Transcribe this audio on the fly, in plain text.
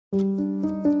The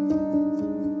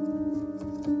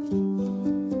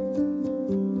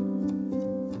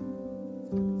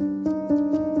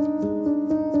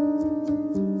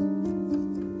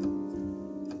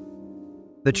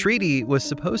treaty was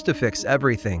supposed to fix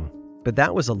everything, but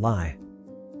that was a lie.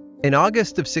 In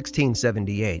August of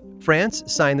 1678, France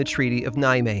signed the Treaty of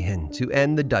Nijmegen to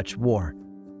end the Dutch War.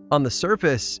 On the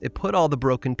surface, it put all the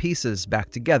broken pieces back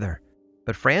together,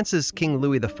 but France's King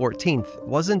Louis XIV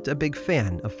wasn't a big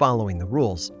fan of following the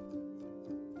rules.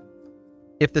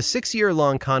 If the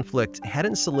 6-year-long conflict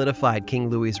hadn't solidified King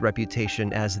Louis's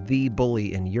reputation as the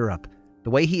bully in Europe, the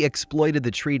way he exploited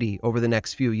the treaty over the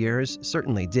next few years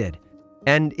certainly did.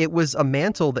 And it was a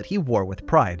mantle that he wore with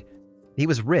pride. He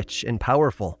was rich and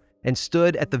powerful, and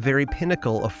stood at the very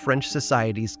pinnacle of French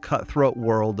society's cutthroat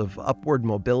world of upward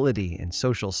mobility and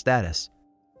social status.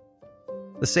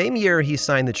 The same year he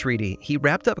signed the treaty, he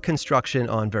wrapped up construction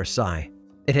on Versailles.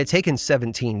 It had taken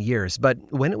 17 years, but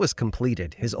when it was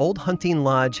completed, his old hunting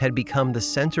lodge had become the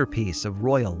centerpiece of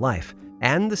royal life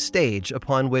and the stage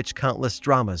upon which countless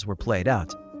dramas were played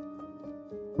out.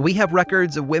 We have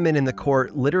records of women in the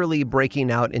court literally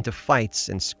breaking out into fights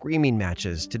and screaming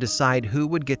matches to decide who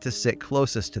would get to sit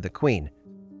closest to the queen.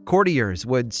 Courtiers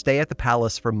would stay at the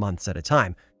palace for months at a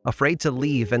time, afraid to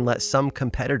leave and let some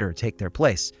competitor take their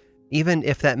place, even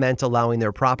if that meant allowing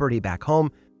their property back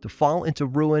home to fall into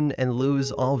ruin and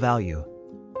lose all value.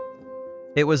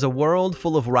 It was a world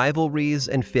full of rivalries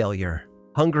and failure,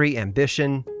 hungry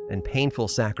ambition, and painful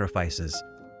sacrifices.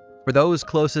 For those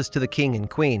closest to the king and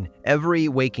queen, every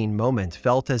waking moment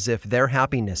felt as if their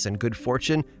happiness and good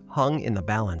fortune hung in the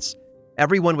balance.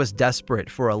 Everyone was desperate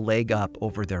for a leg up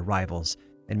over their rivals,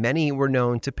 and many were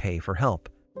known to pay for help.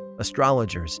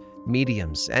 Astrologers,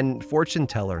 mediums, and fortune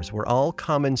tellers were all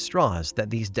common straws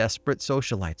that these desperate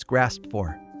socialites grasped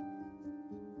for.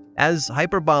 As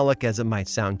hyperbolic as it might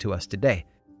sound to us today,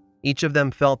 each of them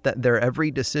felt that their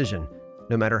every decision,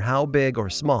 no matter how big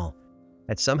or small,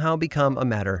 had somehow become a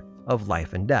matter of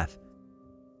life and death.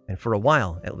 And for a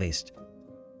while, at least,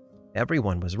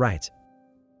 everyone was right.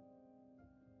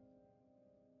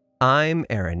 I'm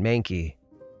Aaron Mahnke,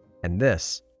 and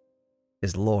this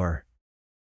is Lore.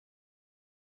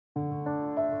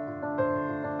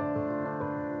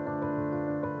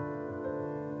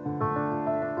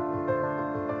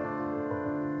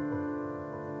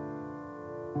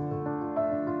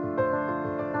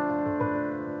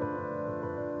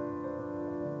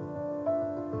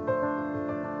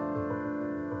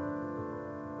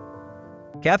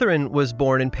 Catherine was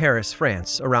born in Paris,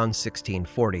 France, around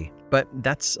 1640, but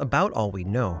that's about all we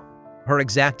know. Her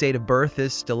exact date of birth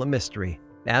is still a mystery,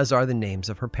 as are the names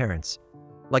of her parents.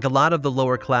 Like a lot of the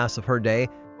lower class of her day,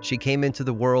 she came into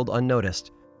the world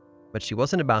unnoticed, but she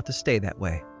wasn't about to stay that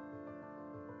way.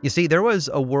 You see, there was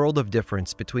a world of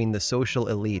difference between the social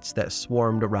elites that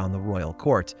swarmed around the royal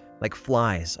court, like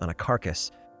flies on a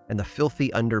carcass, and the filthy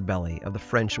underbelly of the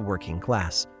French working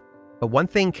class. But one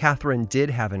thing Catherine did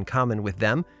have in common with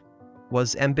them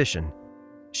was ambition.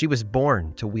 She was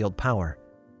born to wield power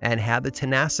and had the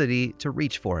tenacity to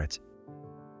reach for it.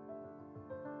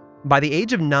 By the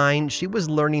age of 9, she was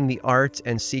learning the art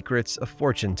and secrets of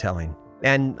fortune-telling,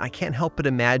 and I can't help but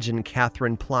imagine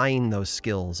Catherine plying those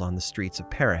skills on the streets of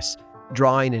Paris,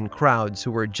 drawing in crowds who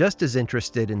were just as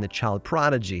interested in the child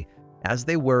prodigy as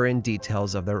they were in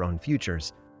details of their own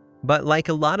futures. But like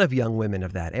a lot of young women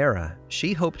of that era,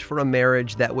 she hoped for a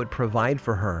marriage that would provide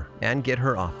for her and get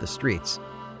her off the streets.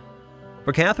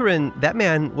 For Catherine, that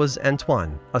man was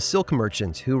Antoine, a silk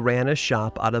merchant who ran a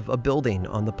shop out of a building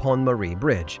on the Pont Marie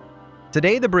Bridge.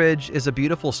 Today, the bridge is a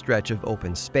beautiful stretch of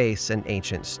open space and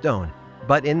ancient stone,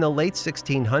 but in the late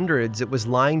 1600s, it was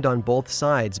lined on both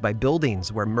sides by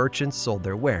buildings where merchants sold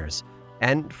their wares.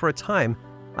 And for a time,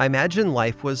 I imagine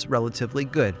life was relatively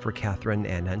good for Catherine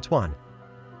and Antoine.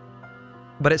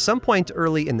 But at some point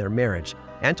early in their marriage,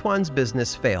 Antoine's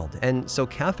business failed, and so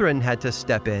Catherine had to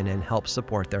step in and help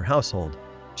support their household.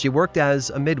 She worked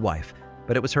as a midwife,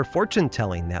 but it was her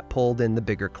fortune-telling that pulled in the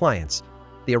bigger clients,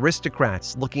 the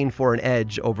aristocrats looking for an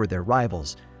edge over their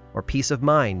rivals, or peace of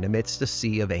mind amidst a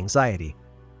sea of anxiety.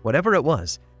 Whatever it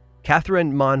was,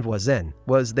 Catherine Monvoisin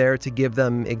was there to give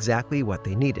them exactly what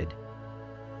they needed.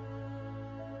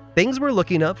 Things were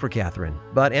looking up for Catherine,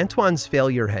 but Antoine's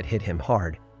failure had hit him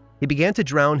hard. He began to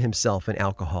drown himself in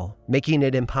alcohol, making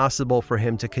it impossible for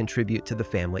him to contribute to the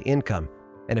family income.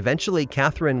 And eventually,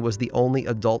 Catherine was the only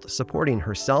adult supporting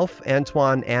herself,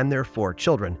 Antoine, and their 4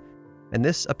 children. And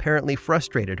this apparently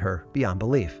frustrated her beyond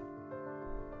belief.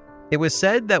 It was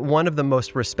said that one of the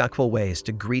most respectful ways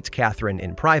to greet Catherine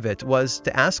in private was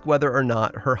to ask whether or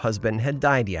not her husband had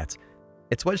died yet.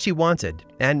 It's what she wanted,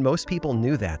 and most people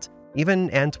knew that, even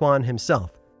Antoine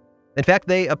himself. In fact,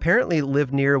 they apparently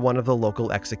lived near one of the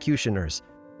local executioners,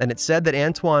 and it's said that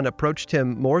Antoine approached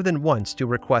him more than once to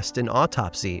request an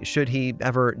autopsy should he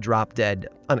ever drop dead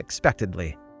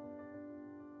unexpectedly.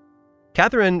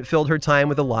 Catherine filled her time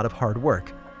with a lot of hard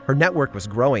work. Her network was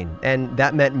growing, and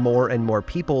that meant more and more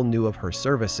people knew of her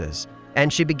services.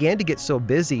 And she began to get so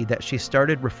busy that she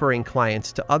started referring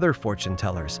clients to other fortune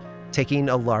tellers, taking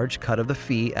a large cut of the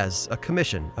fee as a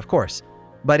commission, of course.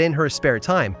 But in her spare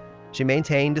time, she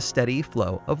maintained a steady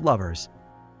flow of lovers.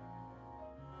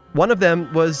 One of them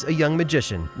was a young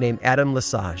magician named Adam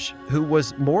Lesage, who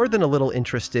was more than a little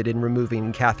interested in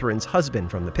removing Catherine's husband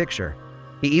from the picture.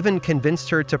 He even convinced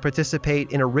her to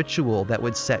participate in a ritual that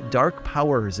would set dark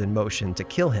powers in motion to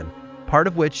kill him, part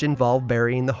of which involved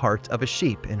burying the heart of a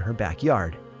sheep in her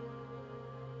backyard.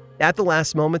 At the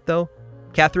last moment, though,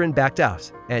 Catherine backed out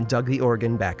and dug the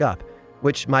organ back up,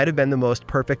 which might have been the most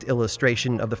perfect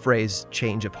illustration of the phrase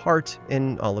change of heart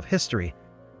in all of history.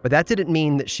 But that didn't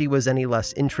mean that she was any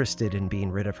less interested in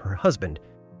being rid of her husband.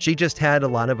 She just had a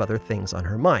lot of other things on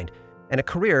her mind, and a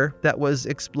career that was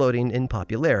exploding in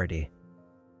popularity.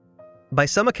 By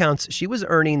some accounts, she was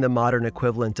earning the modern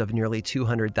equivalent of nearly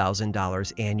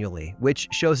 $200,000 annually, which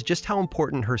shows just how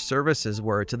important her services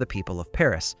were to the people of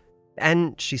Paris.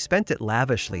 And she spent it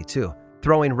lavishly, too,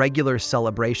 throwing regular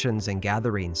celebrations and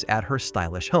gatherings at her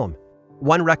stylish home.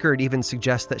 One record even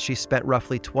suggests that she spent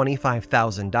roughly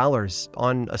 $25,000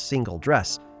 on a single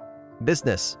dress.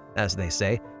 Business, as they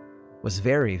say, was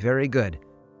very, very good.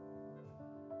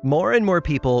 More and more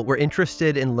people were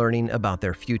interested in learning about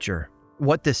their future,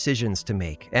 what decisions to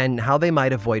make, and how they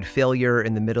might avoid failure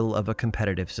in the middle of a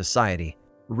competitive society.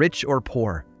 Rich or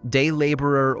poor, day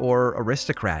laborer or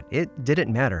aristocrat, it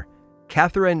didn't matter.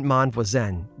 Catherine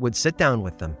Monvoisin would sit down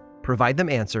with them, provide them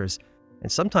answers,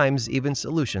 and sometimes even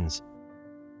solutions.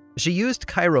 She used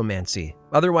chiromancy,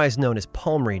 otherwise known as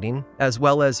palm reading, as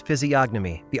well as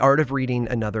physiognomy, the art of reading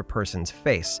another person's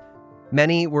face.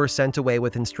 Many were sent away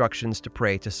with instructions to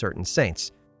pray to certain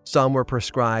saints. Some were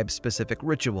prescribed specific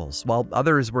rituals, while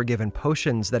others were given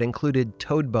potions that included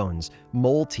toad bones,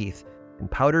 mole teeth,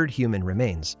 and powdered human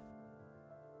remains.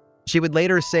 She would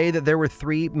later say that there were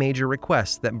 3 major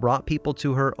requests that brought people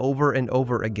to her over and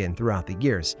over again throughout the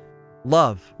years.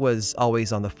 Love was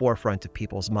always on the forefront of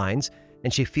people's minds,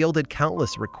 and she fielded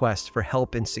countless requests for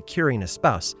help in securing a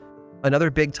spouse.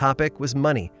 Another big topic was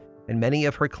money, and many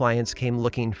of her clients came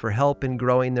looking for help in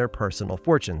growing their personal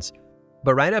fortunes.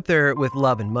 But right up there with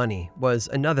love and money was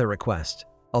another request,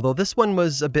 although this one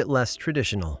was a bit less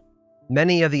traditional.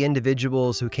 Many of the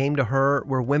individuals who came to her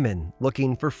were women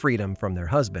looking for freedom from their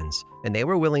husbands, and they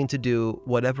were willing to do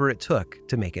whatever it took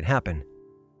to make it happen.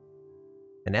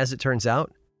 And as it turns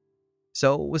out,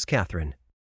 so was Catherine.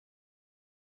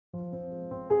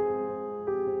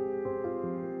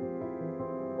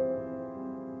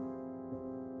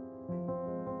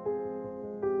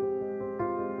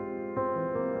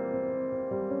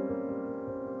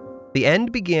 The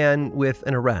end began with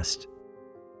an arrest.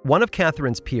 One of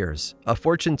Catherine's peers, a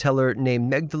fortune teller named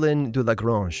Magdalene de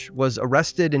Lagrange, was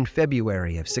arrested in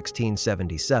February of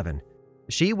 1677.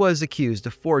 She was accused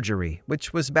of forgery,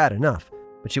 which was bad enough,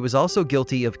 but she was also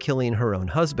guilty of killing her own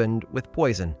husband with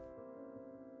poison.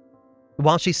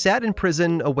 While she sat in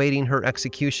prison awaiting her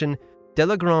execution, de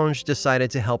Lagrange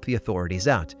decided to help the authorities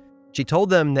out. She told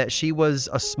them that she was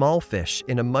a small fish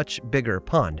in a much bigger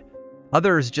pond.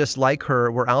 Others just like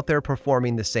her were out there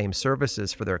performing the same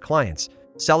services for their clients,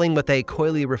 selling what they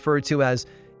coyly referred to as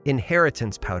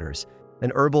inheritance powders,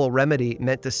 an herbal remedy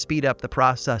meant to speed up the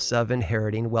process of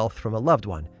inheriting wealth from a loved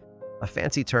one, a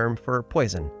fancy term for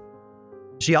poison.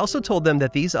 She also told them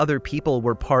that these other people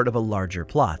were part of a larger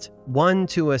plot, one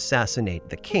to assassinate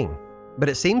the king. But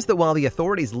it seems that while the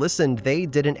authorities listened, they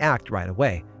didn't act right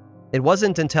away. It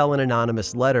wasn't until an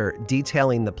anonymous letter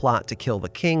detailing the plot to kill the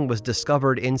king was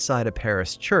discovered inside a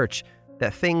Paris church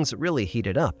that things really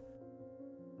heated up.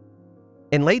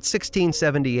 In late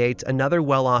 1678, another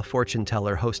well-off fortune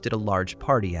teller hosted a large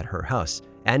party at her house,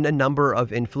 and a number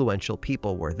of influential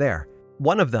people were there.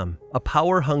 One of them, a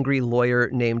power-hungry lawyer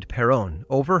named Perron,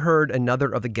 overheard another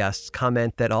of the guests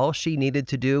comment that all she needed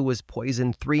to do was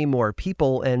poison 3 more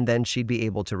people and then she'd be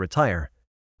able to retire.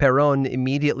 Perron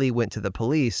immediately went to the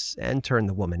police and turned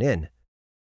the woman in.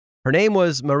 Her name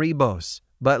was Marie Bose,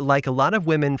 but like a lot of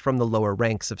women from the lower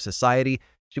ranks of society,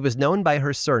 she was known by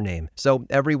her surname, so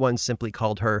everyone simply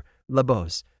called her La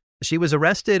Bose. She was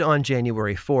arrested on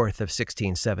January 4th of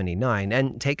 1679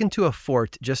 and taken to a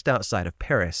fort just outside of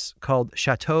Paris called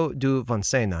Château du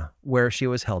Vincennes, where she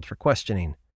was held for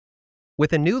questioning.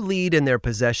 With a new lead in their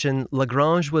possession,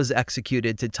 Lagrange was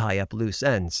executed to tie up loose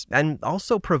ends and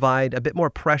also provide a bit more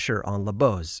pressure on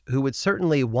LeBeaux, who would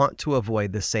certainly want to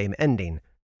avoid the same ending.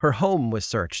 Her home was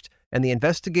searched, and the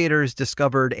investigators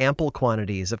discovered ample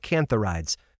quantities of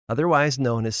cantharides, otherwise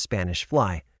known as Spanish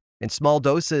fly. In small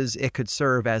doses, it could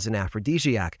serve as an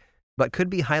aphrodisiac, but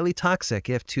could be highly toxic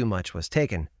if too much was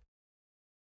taken.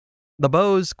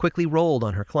 LeBeaux quickly rolled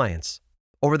on her clients.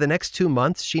 Over the next 2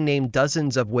 months, she named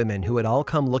dozens of women who had all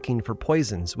come looking for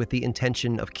poisons with the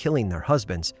intention of killing their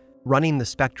husbands, running the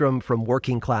spectrum from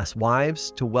working-class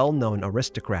wives to well-known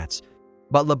aristocrats.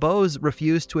 But LeBeaux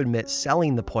refused to admit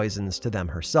selling the poisons to them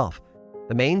herself.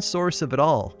 The main source of it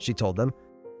all, she told them,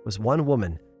 was one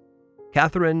woman,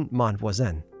 Catherine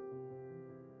Monvoisin.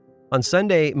 On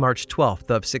Sunday, March 12th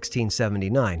of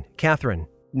 1679, Catherine,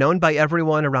 known by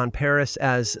everyone around Paris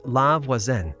as La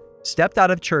Voisine, stepped out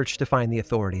of church to find the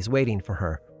authorities waiting for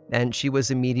her, and she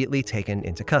was immediately taken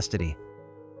into custody.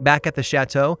 Back at the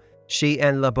chateau, she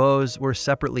and LeBeaux were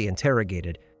separately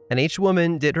interrogated, and each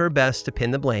woman did her best to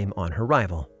pin the blame on her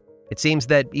rival. It seems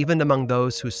that even among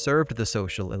those who served the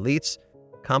social elites,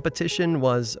 competition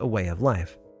was a way of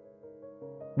life.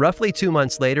 Roughly 2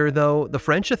 months later, though, the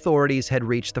French authorities had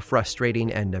reached the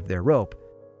frustrating end of their rope.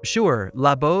 Sure,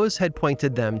 LeBeaux had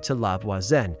pointed them to La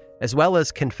Voisine, as well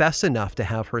as confessed enough to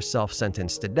have herself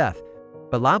sentenced to death,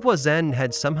 but La Voisine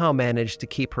had somehow managed to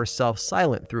keep herself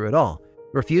silent through it all,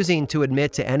 refusing to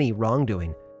admit to any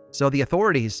wrongdoing, so the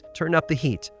authorities turned up the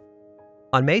heat.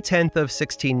 On May 10th of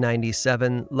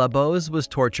 1697, LeBeaux was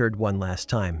tortured one last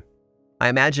time. I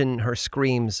imagine her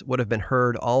screams would have been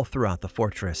heard all throughout the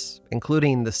fortress,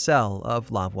 including the cell of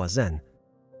La Voisine.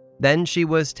 Then she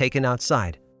was taken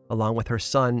outside, along with her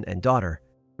son and daughter,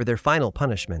 for their final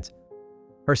punishment.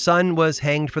 Her son was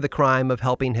hanged for the crime of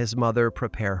helping his mother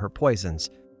prepare her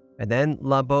poisons, and then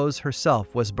LeBeaux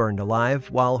herself was burned alive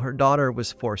while her daughter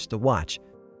was forced to watch.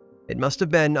 It must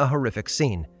have been a horrific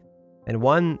scene, and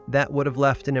one that would have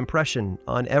left an impression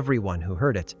on everyone who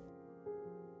heard it.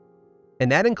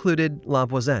 And that included La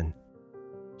Voisine.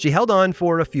 She held on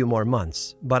for a few more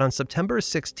months, but on September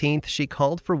 16th, she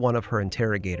called for one of her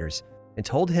interrogators and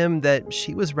told him that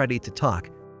she was ready to talk.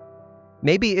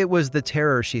 Maybe it was the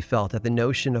terror she felt at the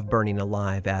notion of burning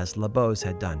alive as LeBeaux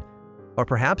had done, or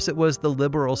perhaps it was the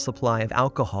liberal supply of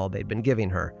alcohol they'd been giving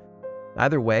her.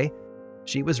 Either way,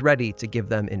 she was ready to give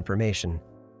them information.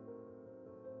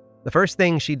 The first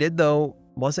thing she did, though,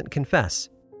 wasn't confess.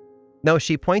 No,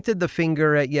 she pointed the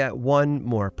finger at yet one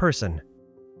more person.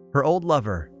 Her old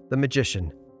lover, the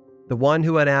magician, the one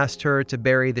who had asked her to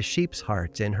bury the sheep's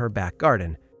heart in her back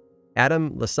garden,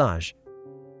 Adam Lesage.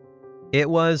 It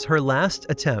was her last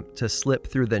attempt to slip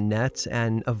through the net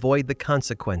and avoid the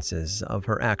consequences of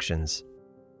her actions.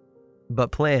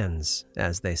 But plans,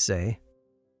 as they say,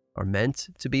 are meant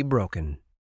to be broken.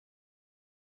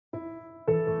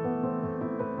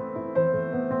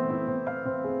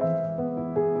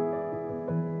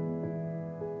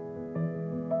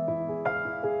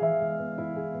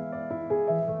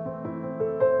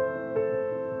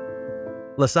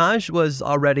 Lesage was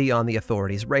already on the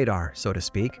authorities' radar, so to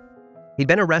speak. He'd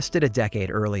been arrested a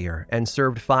decade earlier and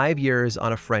served 5 years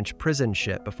on a French prison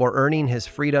ship before earning his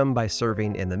freedom by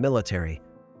serving in the military.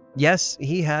 Yes,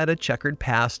 he had a checkered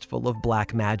past full of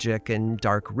black magic and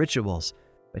dark rituals,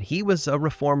 but he was a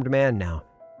reformed man now,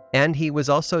 and he was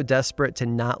also desperate to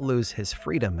not lose his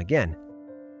freedom again.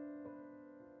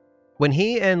 When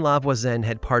he and La Voisine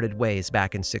had parted ways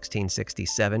back in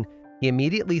 1667, he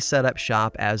immediately set up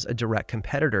shop as a direct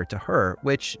competitor to her,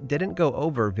 which didn't go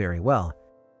over very well.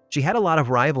 She had a lot of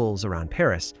rivals around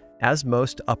Paris, as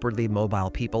most upwardly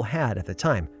mobile people had at the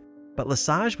time. But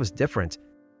Lesage was different.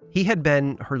 He had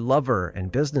been her lover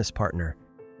and business partner.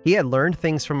 He had learned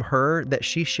things from her that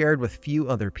she shared with few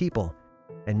other people,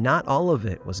 and not all of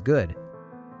it was good.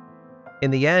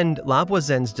 In the end, La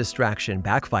Voisine's distraction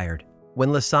backfired.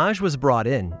 When Lesage was brought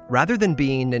in, rather than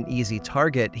being an easy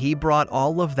target, he brought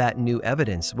all of that new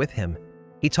evidence with him.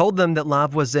 He told them that La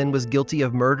Voisine was guilty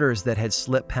of murders that had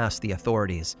slipped past the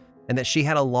authorities, and that she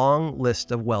had a long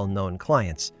list of well-known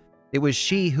clients. It was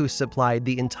she who supplied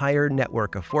the entire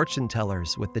network of fortune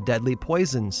tellers with the deadly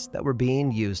poisons that were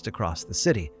being used across the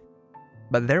city.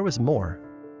 But there was more.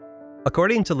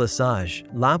 According to Lesage,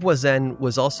 La Voisine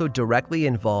was also directly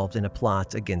involved in a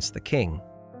plot against the king.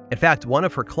 In fact, one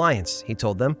of her clients, he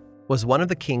told them, was one of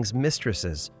the king's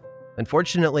mistresses.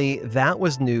 Unfortunately, that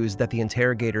was news that the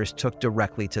interrogators took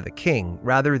directly to the king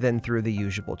rather than through the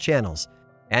usual channels,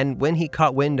 and when he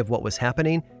caught wind of what was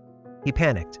happening, he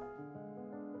panicked.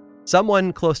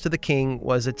 Someone close to the king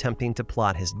was attempting to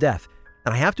plot his death,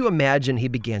 and I have to imagine he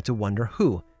began to wonder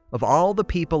who. of all the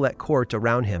people at court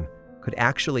around him, could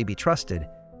actually be trusted.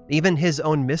 Even his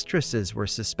own mistresses were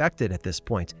suspected at this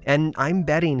point, and I'm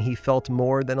betting he felt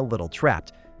more than a little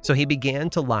trapped, so he began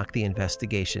to lock the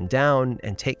investigation down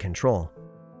and take control.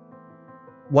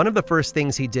 One of the first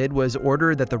things he did was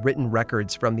order that the written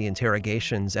records from the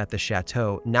interrogations at the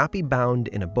chateau not be bound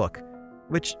in a book,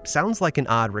 which sounds like an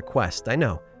odd request, I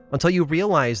know, until you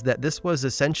realize that this was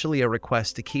essentially a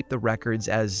request to keep the records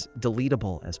as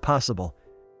deletable as possible.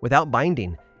 Without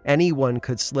binding, anyone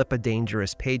could slip a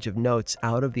dangerous page of notes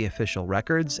out of the official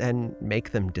records and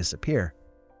make them disappear.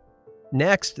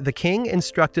 Next, the king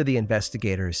instructed the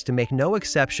investigators to make no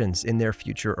exceptions in their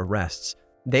future arrests.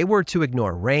 They were to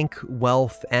ignore rank,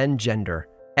 wealth, and gender.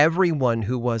 Everyone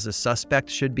who was a suspect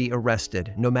should be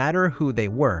arrested, no matter who they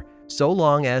were, so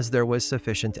long as there was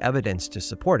sufficient evidence to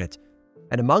support it.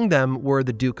 And among them were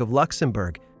the Duke of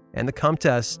Luxembourg and the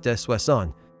Comtesse de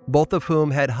Soissons, both of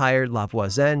whom had hired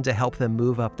Lavoisin to help them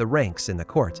move up the ranks in the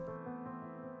court.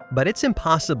 But it's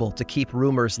impossible to keep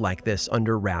rumors like this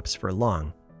under wraps for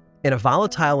long. In a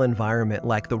volatile environment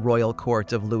like the royal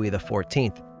court of Louis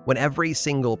XIV, when every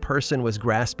single person was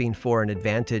grasping for an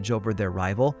advantage over their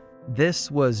rival, this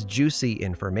was juicy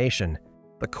information.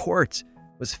 The court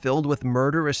was filled with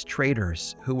murderous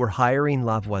traitors who were hiring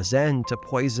Lavoisin to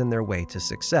poison their way to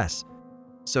success.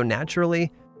 So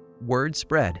naturally, word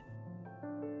spread.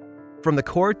 From the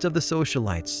court of the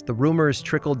socialites, the rumors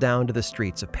trickled down to the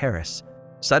streets of Paris.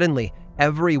 Suddenly,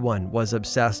 everyone was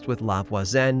obsessed with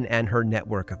Lavoisin and her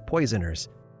network of poisoners.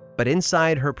 But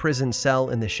inside her prison cell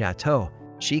in the chateau,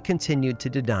 she continued to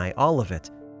deny all of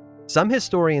it. Some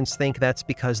historians think that's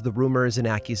because the rumors and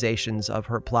accusations of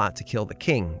her plot to kill the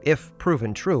king, if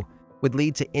proven true, would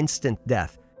lead to instant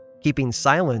death. Keeping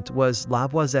silent was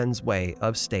Lavoisin's way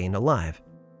of staying alive.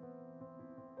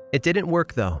 It didn't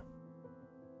work, though.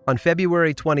 On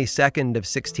February 22nd of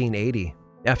 1680,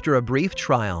 after a brief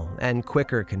trial and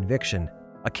quicker conviction,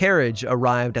 a carriage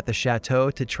arrived at the chateau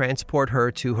to transport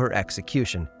her to her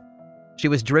execution. She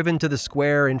was driven to the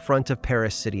square in front of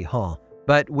Paris City Hall,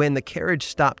 but when the carriage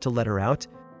stopped to let her out,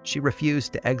 she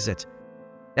refused to exit.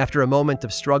 After a moment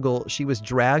of struggle, she was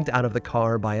dragged out of the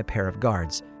car by a pair of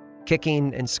guards,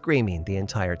 kicking and screaming the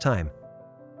entire time.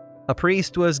 A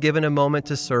priest was given a moment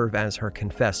to serve as her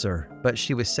confessor, but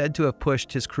she was said to have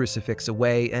pushed his crucifix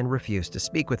away and refused to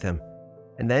speak with him.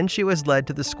 And then she was led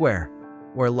to the square,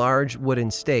 where a large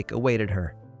wooden stake awaited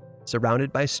her,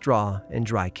 surrounded by straw and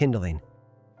dry kindling.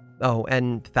 Oh,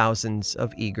 and thousands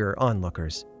of eager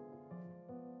onlookers.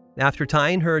 After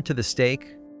tying her to the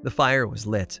stake, the fire was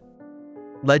lit.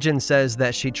 Legend says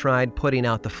that she tried putting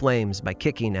out the flames by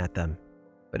kicking at them,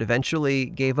 but eventually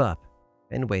gave up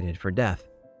and waited for death.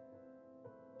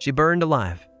 She burned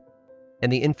alive,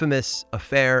 and the infamous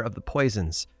Affair of the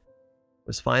Poisons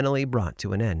was finally brought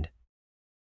to an end.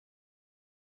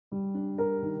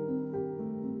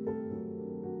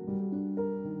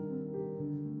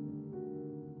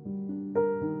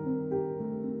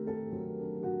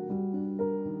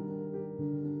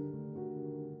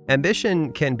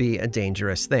 Ambition can be a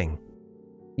dangerous thing.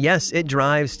 Yes, it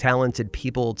drives talented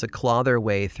people to claw their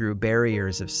way through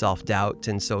barriers of self-doubt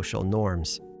and social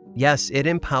norms. Yes, it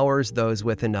empowers those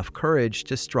with enough courage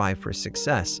to strive for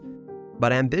success.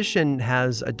 But ambition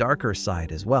has a darker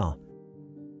side as well.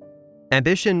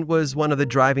 Ambition was one of the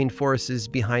driving forces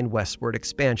behind westward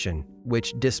expansion,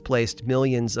 which displaced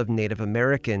millions of Native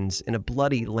Americans in a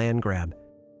bloody land grab.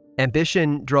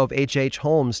 Ambition drove H.H.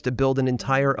 Holmes to build an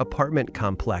entire apartment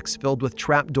complex filled with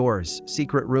trapdoors,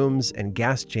 secret rooms, and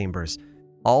gas chambers,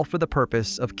 all for the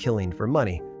purpose of killing for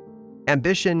money.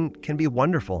 Ambition can be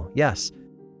wonderful, yes,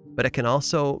 but it can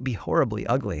also be horribly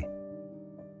ugly.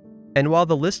 And while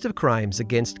the list of crimes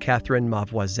against Catherine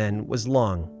Mauvoisin was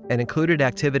long and included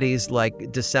activities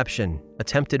like deception,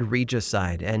 attempted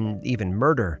regicide, and even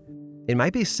murder, it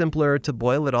might be simpler to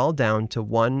boil it all down to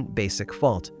one basic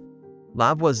fault.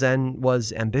 Lavoisin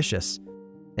was ambitious,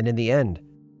 and in the end,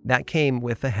 that came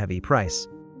with a heavy price.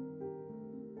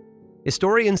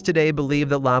 Historians today believe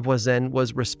that Lavoisin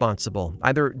was responsible,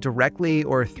 either directly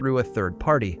or through a third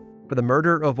party, for the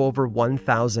murder of over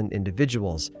 1,000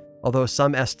 individuals, although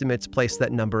some estimates place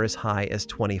that number as high as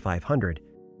 2,500.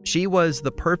 She was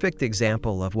the perfect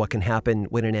example of what can happen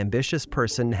when an ambitious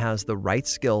person has the right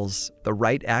skills, the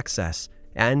right access,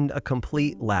 and a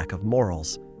complete lack of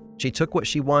morals. She took what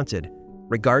she wanted,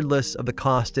 regardless of the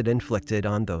cost it inflicted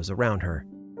on those around her.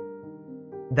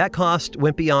 That cost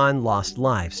went beyond lost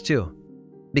lives, too,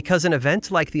 because an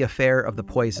event like the Affair of the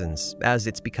Poisons, as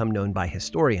it's become known by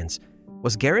historians,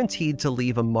 was guaranteed to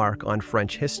leave a mark on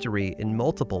French history in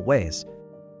multiple ways.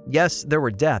 Yes, there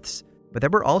were deaths, but there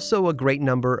were also a great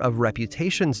number of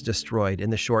reputations destroyed in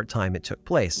the short time it took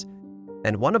place.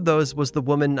 And one of those was the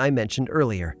woman I mentioned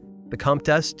earlier, the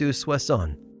Comtesse de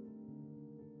Soissons.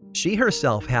 She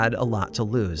herself had a lot to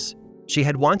lose. She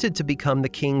had wanted to become the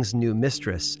king's new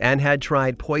mistress and had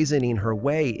tried poisoning her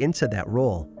way into that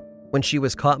role. When she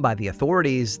was caught by the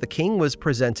authorities, the king was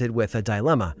presented with a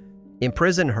dilemma: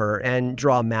 imprison her and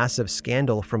draw massive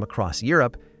scandal from across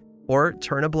Europe, or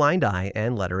turn a blind eye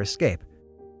and let her escape.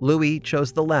 Louis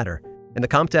chose the latter, and the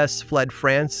Comtesse fled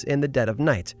France in the dead of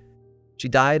night. She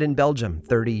died in Belgium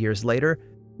 30 years later,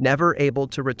 never able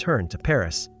to return to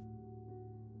Paris.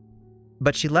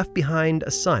 But she left behind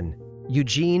a son,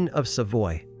 Eugene of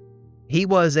Savoy. He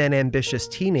was an ambitious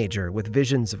teenager with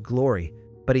visions of glory,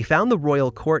 but he found the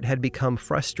royal court had become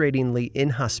frustratingly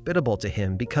inhospitable to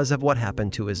him because of what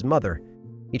happened to his mother.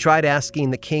 He tried asking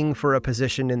the king for a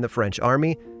position in the French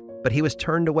army, but he was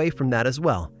turned away from that as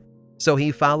well. So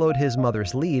he followed his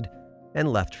mother's lead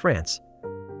and left France.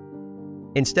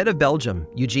 Instead of Belgium,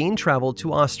 Eugene traveled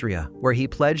to Austria, where he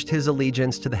pledged his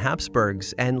allegiance to the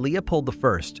Habsburgs and Leopold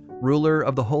I, ruler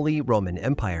of the Holy Roman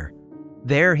Empire.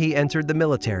 There he entered the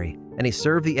military, and he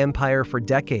served the empire for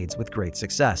decades with great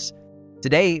success.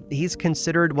 Today, he's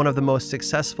considered one of the most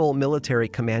successful military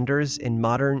commanders in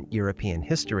modern European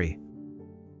history.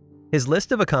 His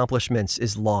list of accomplishments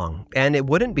is long, and it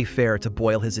wouldn't be fair to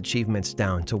boil his achievements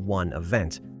down to one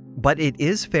event. But it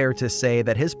is fair to say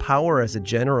that his power as a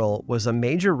general was a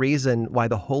major reason why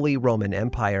the Holy Roman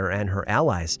Empire and her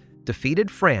allies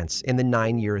defeated France in the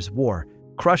 9 Years' War,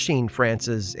 crushing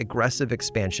France's aggressive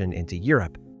expansion into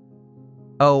Europe.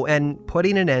 Oh, and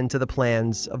putting an end to the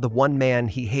plans of the one man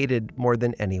he hated more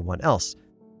than anyone else,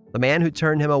 the man who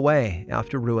turned him away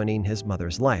after ruining his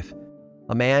mother's life,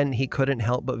 a man he couldn't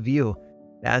help but view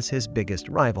as his biggest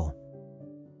rival,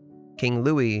 King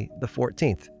Louis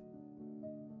XIV.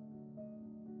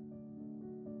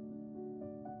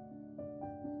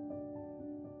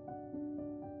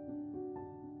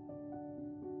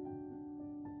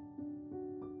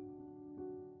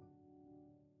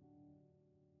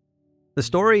 The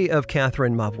story of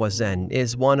Catherine Malvoisin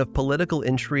is one of political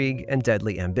intrigue and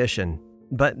deadly ambition,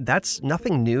 but that's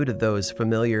nothing new to those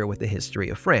familiar with the history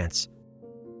of France.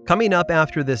 Coming up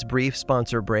after this brief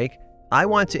sponsor break, I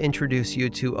want to introduce you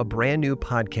to a brand new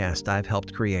podcast I've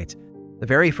helped create. The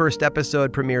very first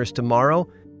episode premieres tomorrow,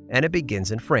 and it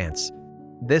begins in France.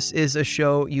 This is a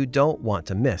show you don't want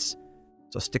to miss,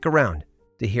 so stick around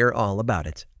to hear all about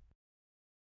it.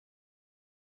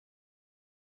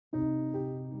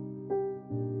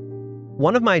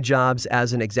 One of my jobs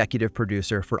as an executive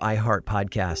producer for iHeart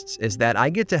Podcasts is that I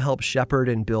get to help shepherd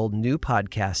and build new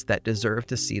podcasts that deserve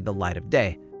to see the light of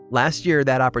day. Last year,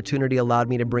 that opportunity allowed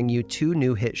me to bring you 2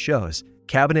 new hit shows,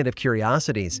 Cabinet of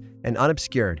Curiosities and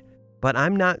Unobscured, but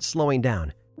I'm not slowing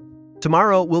down.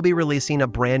 Tomorrow, we'll be releasing a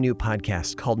brand new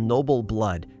podcast called Noble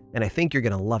Blood, and I think you're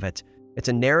going to love it. It's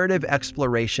a narrative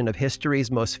exploration of history's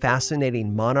most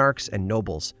fascinating monarchs and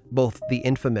nobles, both the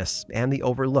infamous and the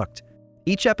overlooked.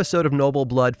 Each episode of Noble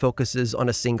Blood focuses on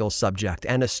a single subject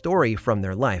and a story from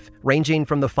their life, ranging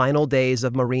from the final days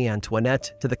of Marie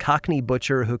Antoinette to the Cockney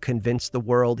butcher who convinced the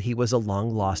world he was a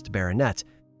long-lost baronet.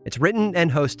 It's written and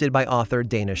hosted by author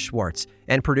Dana Schwartz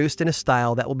and produced in a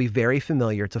style that will be very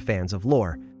familiar to fans of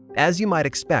lore. As you might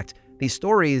expect, these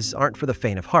stories aren't for the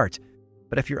faint of heart,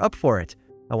 but if you're up for it,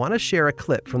 I want to share a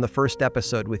clip from the first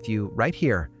episode with you right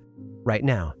here, right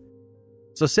now.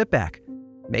 So sit back,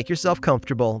 make yourself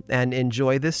comfortable, and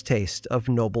enjoy this taste of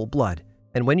Noble Blood.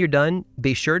 And when you're done,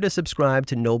 be sure to subscribe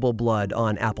to Noble Blood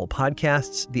on Apple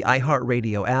Podcasts, the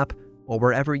iHeartRadio app, or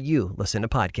wherever you listen to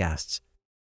podcasts.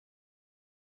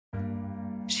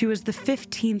 She was the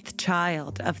 15th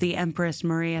child of the Empress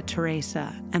Maria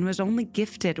Theresa and was only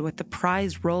gifted with the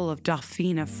prize role of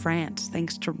Dauphine of France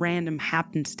thanks to random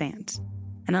happenstance,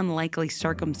 an unlikely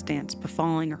circumstance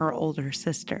befalling her older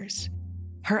sisters.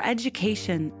 Her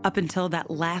education up until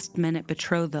that last-minute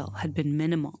betrothal had been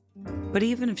minimal, but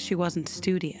even if she wasn't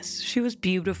studious, she was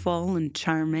beautiful and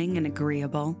charming and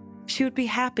agreeable. She would be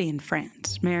happy in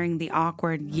France, marrying the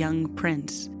awkward young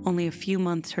prince, only a few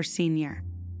months her senior.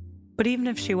 But even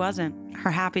if she wasn't, her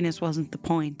happiness wasn't the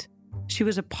point. She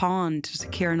was a pawn to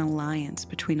secure an alliance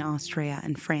between Austria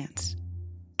and France.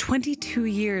 22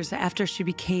 years after she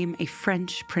became a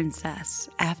French princess,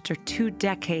 after 2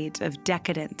 decades of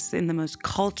decadence in the most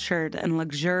cultured and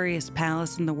luxurious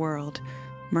palace in the world,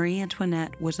 Marie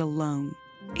Antoinette was alone,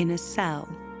 in a cell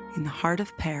in the heart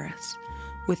of Paris,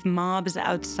 with mobs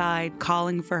outside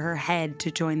calling for her head to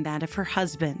join that of her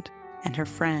husband and her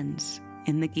friends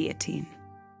in the guillotine.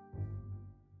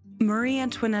 Marie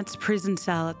Antoinette's prison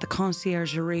cell at the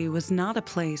Conciergerie was not a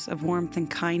place of warmth and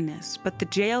kindness, but the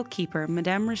jail keeper,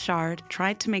 Madame Richard,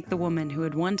 tried to make the woman who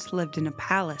had once lived in a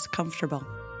palace comfortable.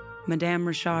 Madame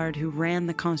Richard, who ran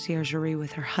the Conciergerie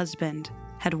with her husband,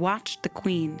 had watched the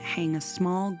Queen hang a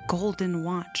small golden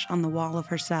watch on the wall of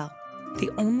her cell,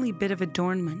 the only bit of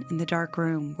adornment in the dark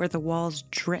room where the walls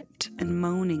dripped and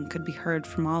moaning could be heard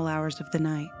from all hours of the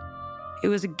night. It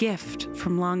was a gift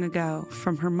from long ago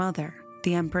from her mother,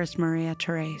 the Empress Maria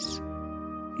Therese.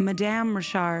 Madame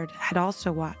Richard had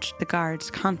also watched the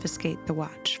guards confiscate the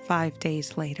watch 5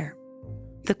 days later.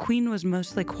 The Queen was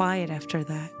mostly quiet after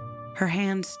that. Her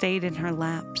hands stayed in her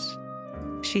laps.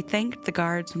 She thanked the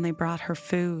guards when they brought her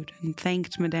food and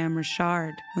thanked Madame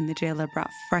Richard when the jailer brought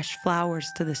fresh flowers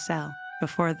to the cell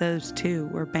before those too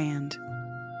were banned.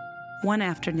 One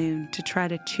afternoon, to try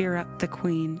to cheer up the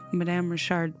Queen, Madame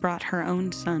Richard brought her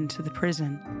own son to the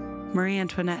prison. Marie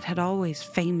Antoinette had always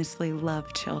famously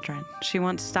loved children. She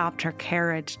once stopped her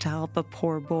carriage to help a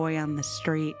poor boy on the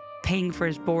street, paying for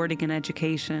his boarding and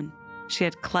education. She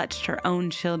had clutched her own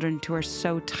children to her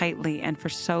so tightly and for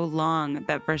so long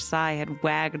that Versailles had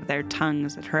wagged their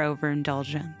tongues at her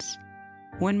overindulgence.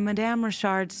 When Madame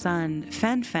Richard's son,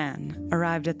 Fanfan,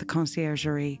 arrived at the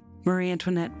Conciergerie, Marie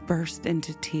Antoinette burst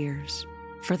into tears.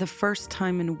 For the first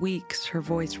time in weeks, her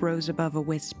voice rose above a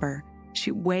whisper. She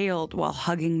wailed while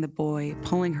hugging the boy,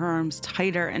 pulling her arms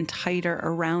tighter and tighter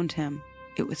around him.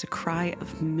 It was a cry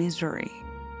of misery.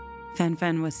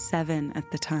 Fanfan was 7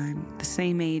 at the time, the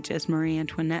same age as Marie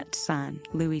Antoinette's son,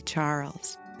 Louis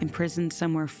Charles, imprisoned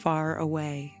somewhere far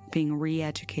away, being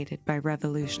re-educated by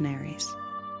revolutionaries.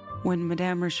 When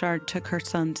Madame Richard took her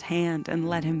son's hand and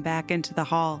led him back into the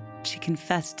hall, she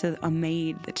confessed to a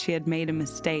maid that she had made a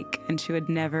mistake and she would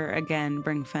never again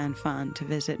bring Fanfan to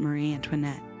visit Marie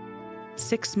Antoinette.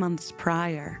 6 months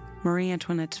prior, Marie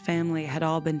Antoinette's family had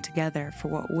all been together for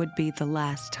what would be the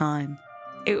last time.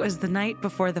 It was the night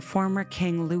before the former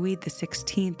King Louis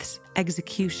XVI's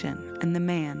execution, and the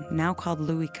man, now called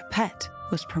Louis Capet,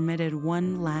 was permitted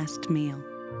one last meal.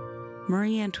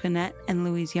 Marie Antoinette and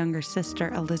Louis's younger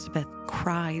sister, Elizabeth,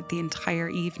 cried the entire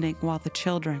evening while the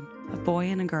children, a boy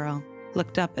and a girl,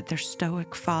 looked up at their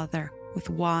stoic father with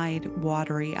wide,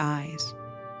 watery eyes.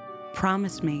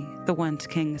 "Promise me," the once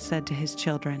king said to his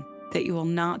children, "that you will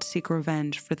not seek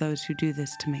revenge for those who do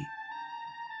this to me."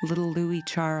 Little Louis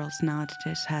Charles nodded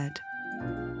his head.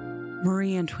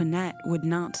 Marie Antoinette would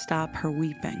not stop her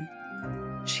weeping.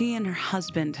 She and her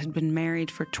husband had been married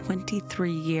for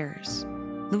 23 years.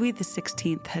 Louis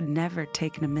XVI had never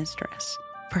taken a mistress.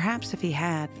 Perhaps if he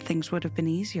had, things would have been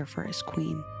easier for his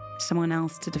queen, someone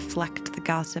else to deflect the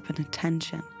gossip and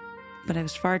attention. But it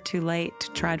was far too late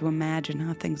to try to imagine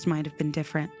how things might have been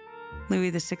different.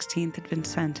 Louis XVI had been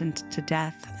sentenced to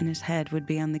death, and his head would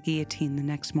be on the guillotine the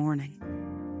next morning.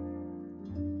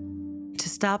 To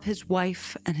stop his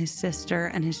wife and his sister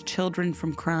and his children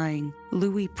from crying,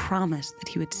 Louis promised that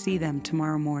he would see them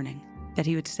tomorrow morning, that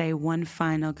he would say one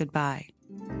final goodbye.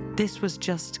 This was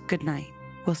just good night.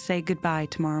 We'll say goodbye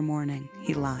tomorrow morning,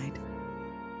 he lied.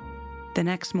 The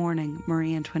next morning,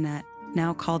 Marie Antoinette,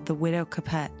 now called the Widow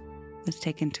Capet, was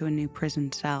taken to a new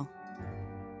prison cell.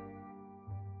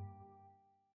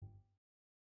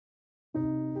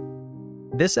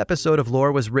 This episode of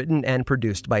Lore was written and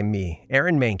produced by me,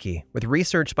 Aaron Mahnke, with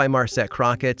research by Marcette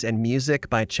Crockett and music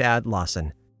by Chad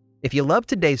Lawson. If you love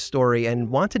today's story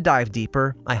and want to dive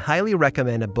deeper, I highly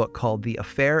recommend a book called The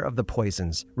Affair of the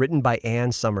Poisons, written by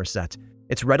Anne Somerset.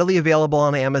 It's readily available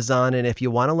on Amazon, and if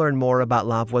you want to learn more about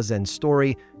Lavoisin's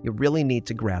story, you really need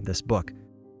to grab this book.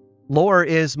 Lore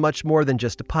is much more than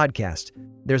just a podcast.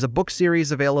 There's a book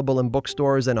series available in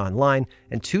bookstores and online,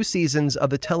 and 2 seasons of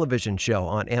the television show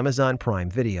on Amazon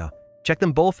Prime Video. Check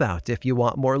them both out if you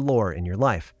want more lore in your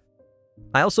life.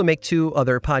 I also make 2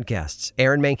 other podcasts,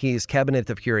 Aaron Mahnke's Cabinet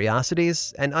of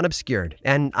Curiosities and Unobscured,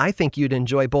 and I think you'd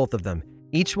enjoy both of them.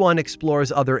 Each one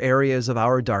explores other areas of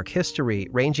our dark history,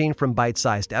 ranging from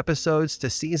bite-sized episodes to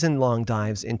season-long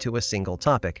dives into a single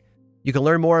topic. You can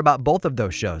learn more about both of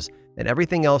those shows and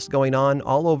everything else going on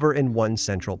all over in one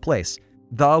central place,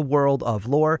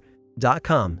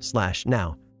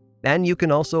 theworldoflore.com/now. And you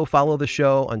can also follow the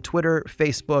show on Twitter,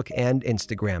 Facebook, and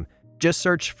Instagram. Just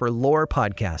search for Lore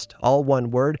Podcast, all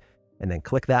one word, and then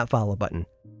click that follow button.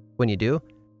 When you do,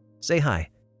 say hi.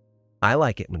 I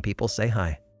like it when people say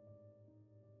hi.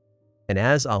 And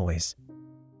as always,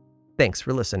 thanks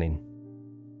for listening.